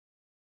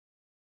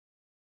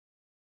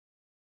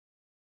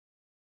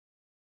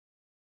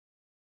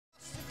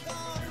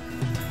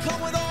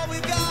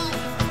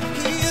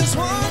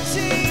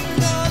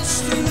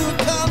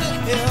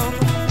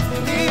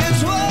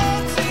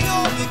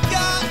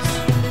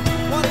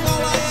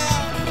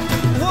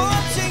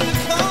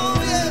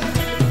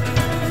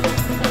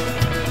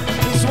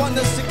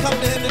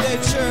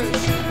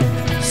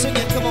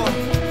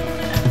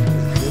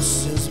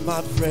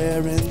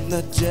prayer in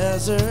the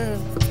desert,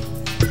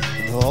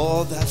 and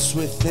all that's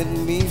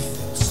within me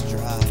feels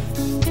dry.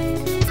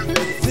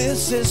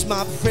 This is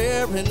my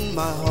prayer and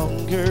my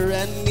hunger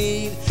and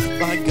need.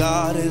 My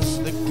God is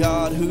the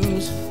God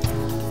who's,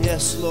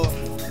 yes, Lord.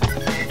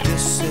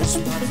 This is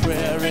my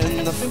prayer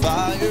in the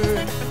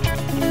fire,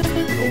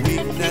 the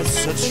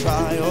weakness, a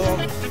trial.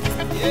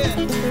 Yeah.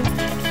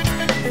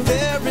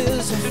 There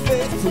is a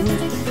faith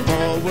proof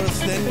more worth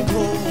than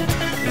gold.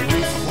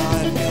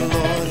 Refine me,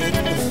 Lord, in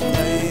the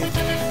flame.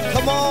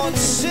 Come on,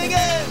 sing it.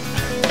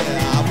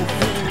 Yeah, I will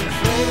bring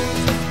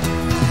praise.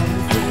 I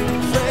will bring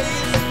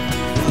praise.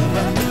 No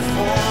weapon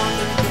formed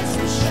against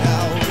me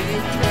shall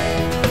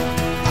remain.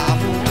 I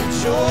will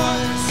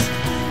rejoice.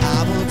 I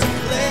will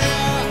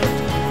declare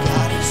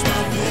God is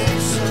my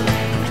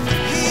victory.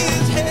 He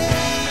is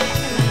here.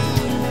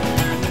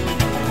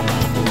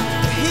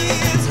 He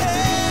is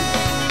here.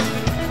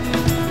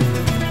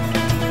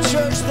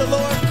 Church, the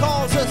Lord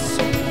calls us.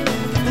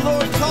 The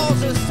Lord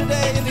calls us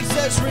today and he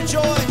says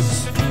rejoice.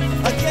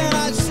 Again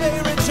I say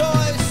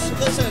rejoice.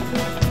 Listen.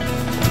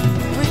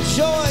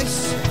 Rejoice.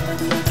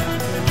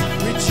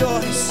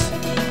 Rejoice.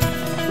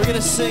 We're going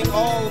to sing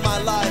all of my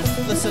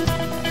life. Listen.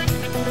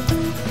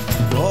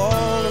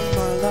 All of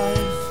my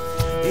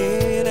life,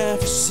 in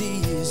every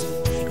season,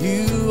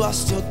 you are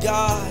still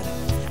God.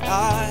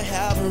 I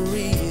have a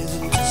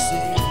reason to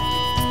sing.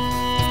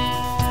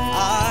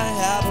 I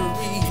have a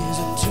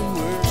reason to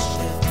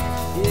worship.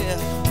 Yeah.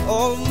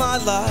 All of my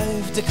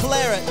life,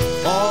 declare it.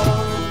 All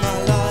of my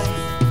life,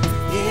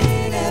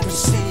 in every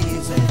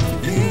season,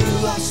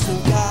 you are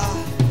still God.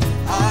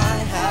 I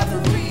have a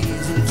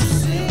reason to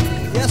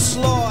sing. Yes,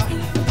 Lord,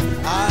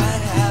 I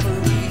have a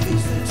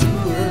reason to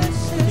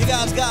worship. You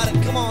guys got it.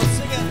 Come on,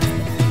 sing it.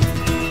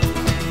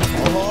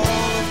 All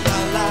of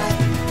my life,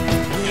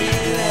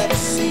 in every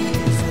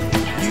season,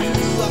 you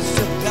are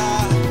still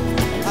God.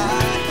 I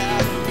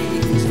have a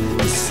reason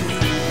to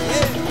sing.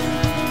 Yeah.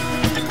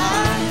 I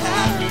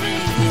have a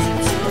reason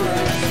to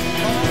worship.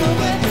 All the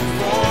weapon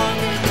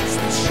formed against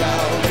me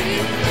shall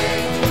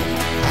remain.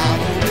 I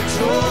will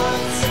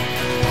rejoice.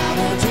 I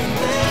will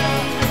declare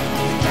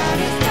God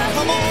is my.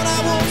 Come on, I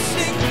will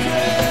sing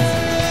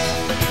praise.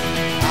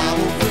 I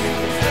will bring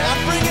praise. I'm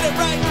bringing it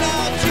right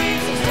now,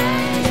 Jesus.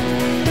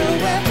 No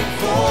weapon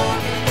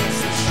formed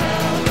against me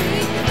shall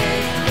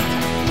remain.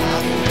 I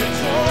will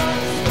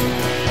rejoice.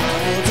 I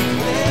will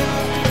declare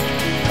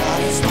God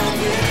is my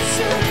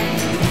victory.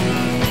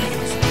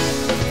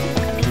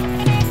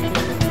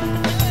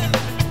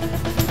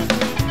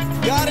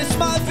 God is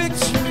my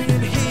victory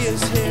and he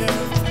is here.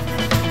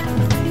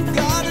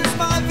 God is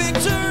my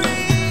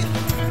victory.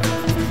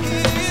 He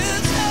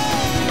is here.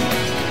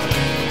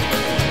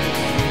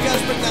 You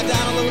guys bring that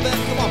down a little bit.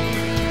 Come on.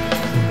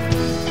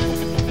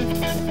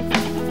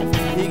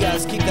 You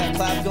guys keep that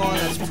clap going.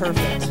 That's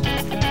perfect.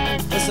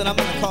 Listen, I'm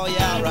going to call you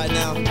out right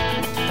now. I'm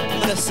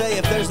going to say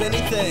if there's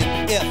anything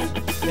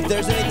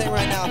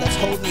right now that's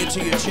holding you to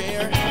your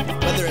chair,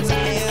 whether it's a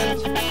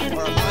hand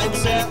or a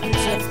mindset,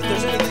 so if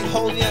there's anything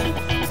holding you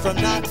from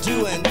not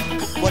doing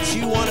what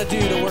you want to do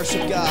to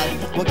worship God,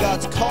 what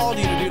God's called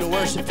you to do to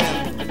worship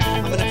him,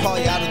 I'm going to call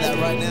you out of that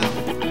right now.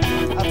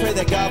 I pray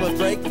that God would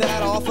break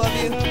that off of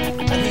you,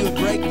 that he would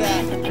break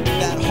that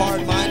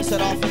hard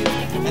mindset off you,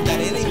 and that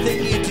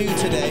anything you do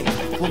today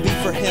will be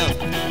for him.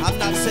 I'm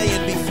not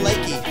saying be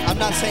flaky. I'm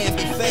not saying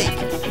be fake.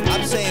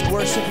 I'm saying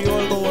worship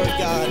your Lord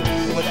God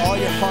with all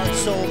your heart,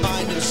 soul,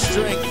 mind, and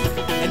strength,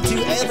 and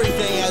do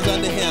everything as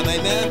unto him.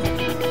 Amen?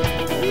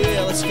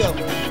 Yeah, let's go.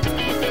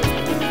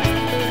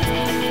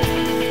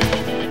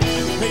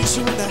 Praise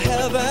you in the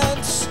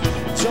heavens,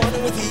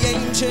 joining with the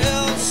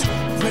angels,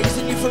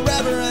 praising you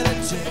forever and a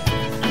day.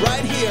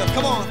 Right here,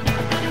 come on.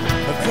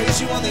 I praise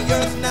you on the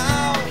earth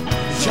now,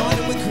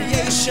 joining with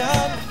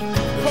creation,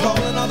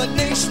 calling all the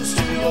nations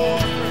to your.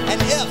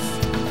 And if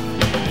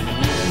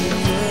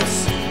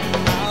this,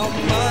 how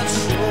much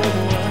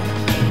more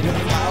your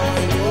power,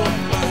 your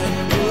might,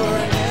 your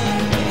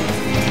name,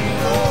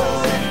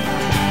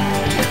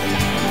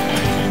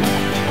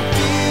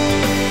 be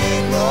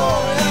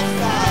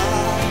glorified.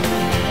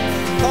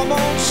 Come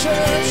on,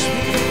 church,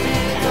 we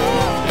know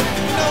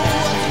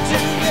what to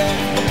do.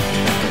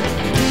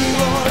 Be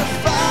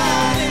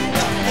glorified in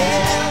the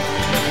air.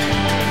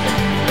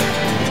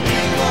 Be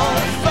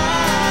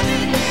glorified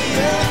in the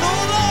earth,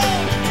 oh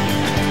Lord.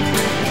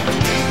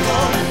 Be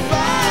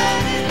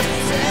glorified in the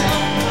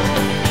temple.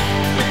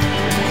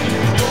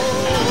 Oh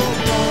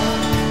Lord,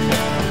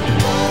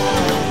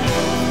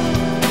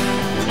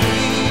 be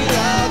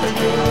thou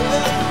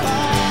glorified.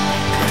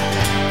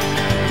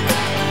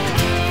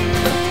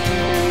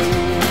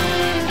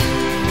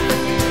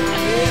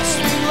 Yes,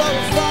 be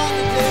glorified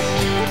today.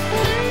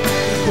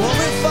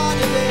 Glorified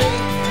today.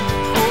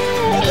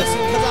 Now listen,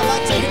 because I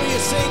like to hear you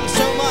sing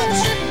so much.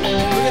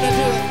 We're going to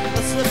do it.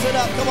 Let's lift it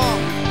up. Come on.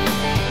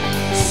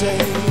 Say,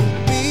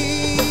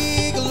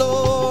 be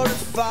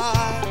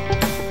glorified.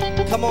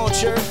 Come on,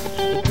 church.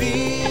 Be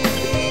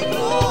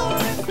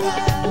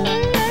glorified.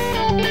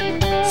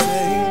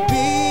 Say,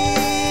 be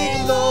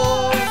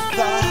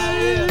glorified.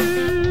 Yeah.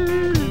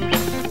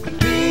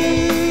 Be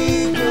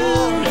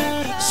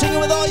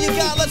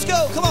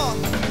go, come on.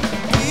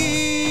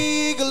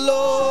 Be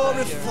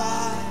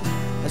glorified.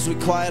 As we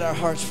quiet our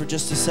hearts for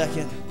just a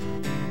second,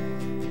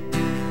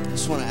 I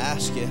just want to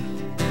ask you,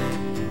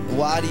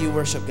 why do you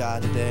worship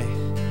God today?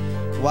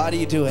 Why do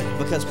you do it?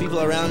 Because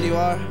people around you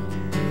are?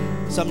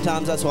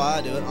 Sometimes that's why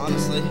I do it,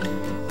 honestly.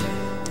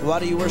 Why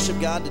do you worship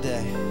God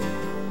today?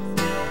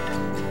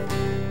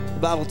 The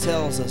Bible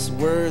tells us,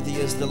 worthy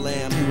is the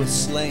Lamb who was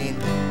slain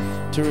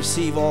to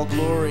receive all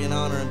glory and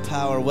honor and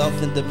power,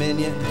 wealth and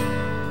dominion.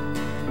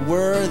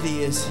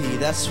 Worthy is He.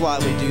 That's why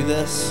we do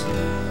this.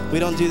 We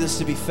don't do this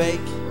to be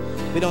fake.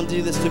 We don't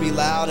do this to be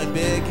loud and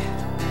big.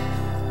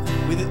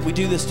 We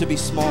do this to be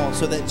small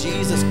so that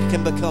Jesus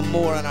can become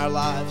more in our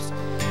lives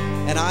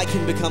and I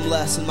can become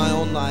less in my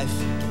own life.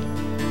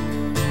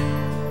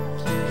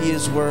 He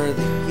is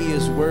worthy. He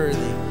is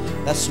worthy.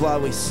 That's why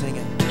we sing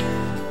it.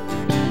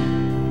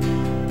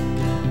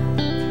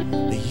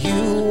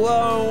 You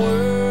are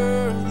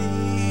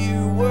worthy,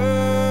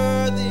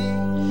 worthy.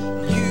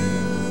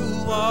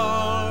 You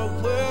are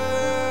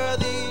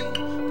worthy,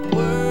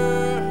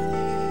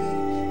 worthy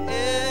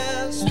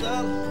is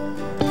the...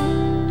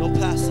 Don't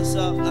pass this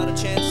up. Not a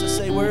chance to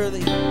say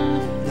worthy.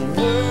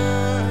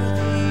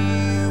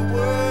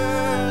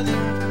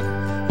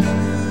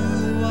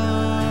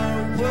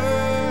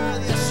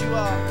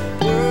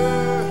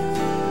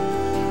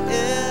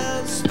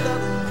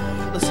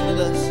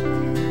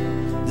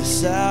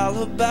 This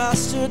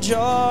alabaster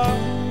jar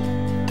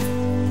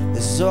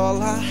is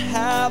all I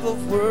have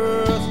of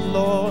worth,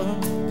 Lord.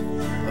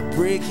 I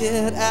break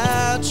it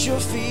at your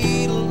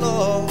feet,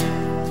 Lord.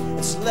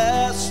 It's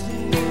less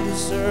than you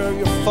deserve.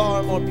 You're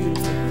far more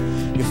beautiful.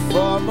 You're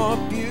far more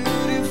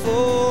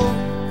beautiful,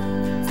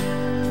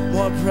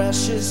 more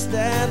precious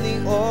than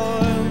the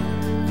oil.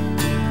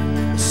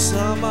 The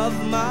sum of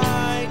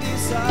my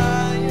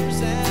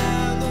desires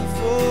and the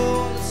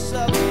fullness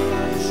of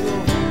my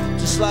joy.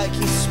 Just like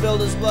He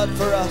spilled His blood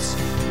for us,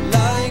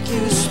 like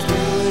you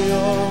spill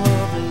your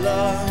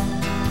blood,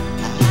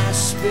 I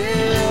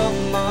spill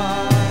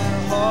my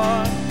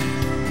heart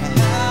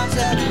as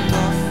an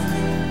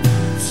offering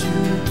to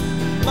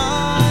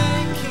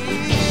my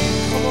King.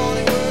 Come on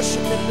and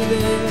worship Him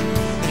today.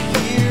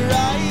 Here I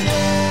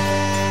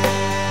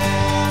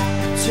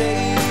am,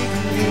 take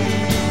me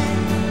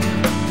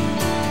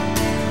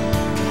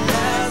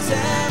as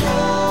an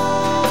offering.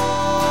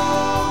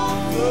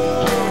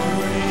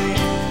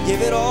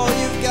 Give it all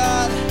you've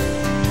got.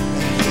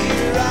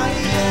 Here I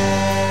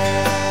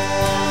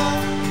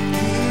am,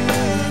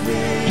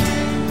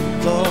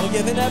 Lord,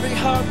 giving every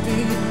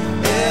heartbeat,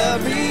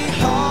 every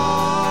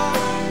heart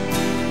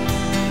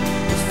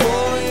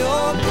for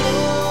your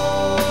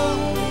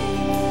glory.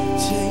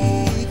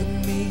 Take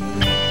me,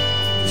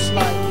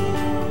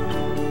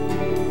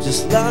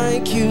 just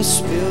like you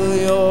spill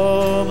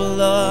your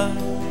blood,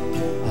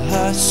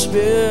 I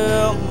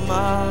spill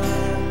my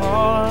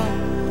heart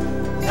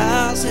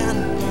as an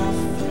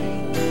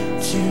offering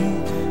to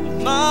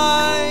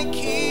my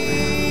King.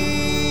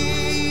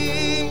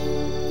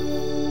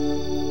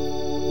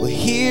 Well,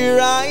 here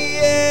I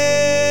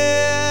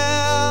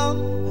am,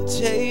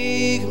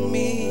 take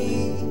me.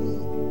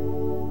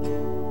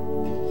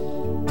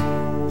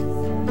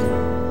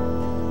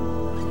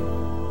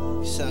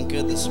 You sound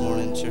good this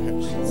morning,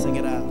 church. Sing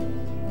it out.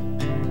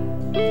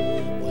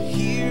 Well,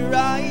 here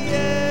I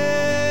am,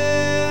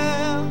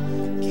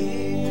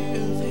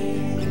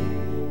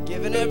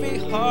 giving every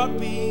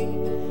heartbeat,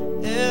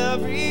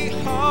 every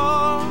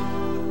heart.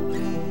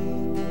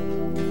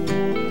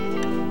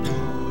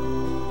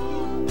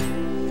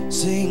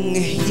 Sing,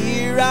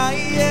 here I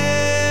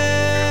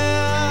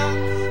am,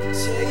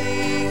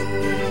 take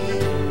me,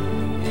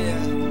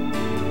 yeah,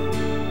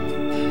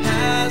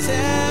 as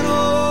an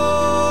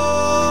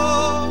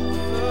offering.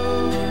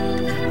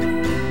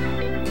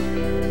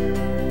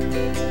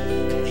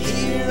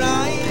 Here I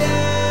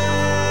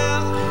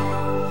am,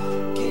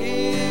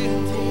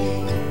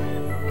 giving.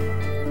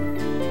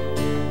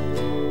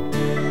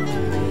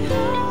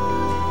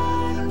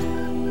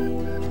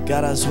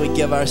 God, as we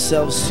give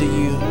ourselves to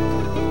you,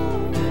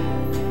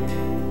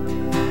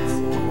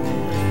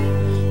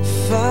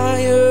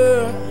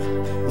 fire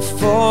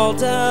fall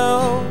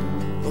down,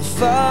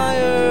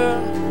 fire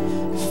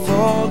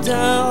fall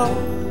down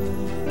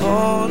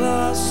on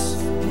us,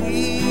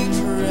 we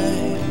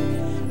pray.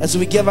 As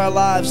we give our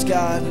lives,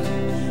 God,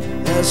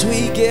 as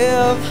we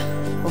give,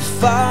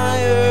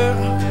 fire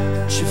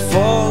should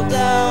fall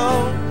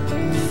down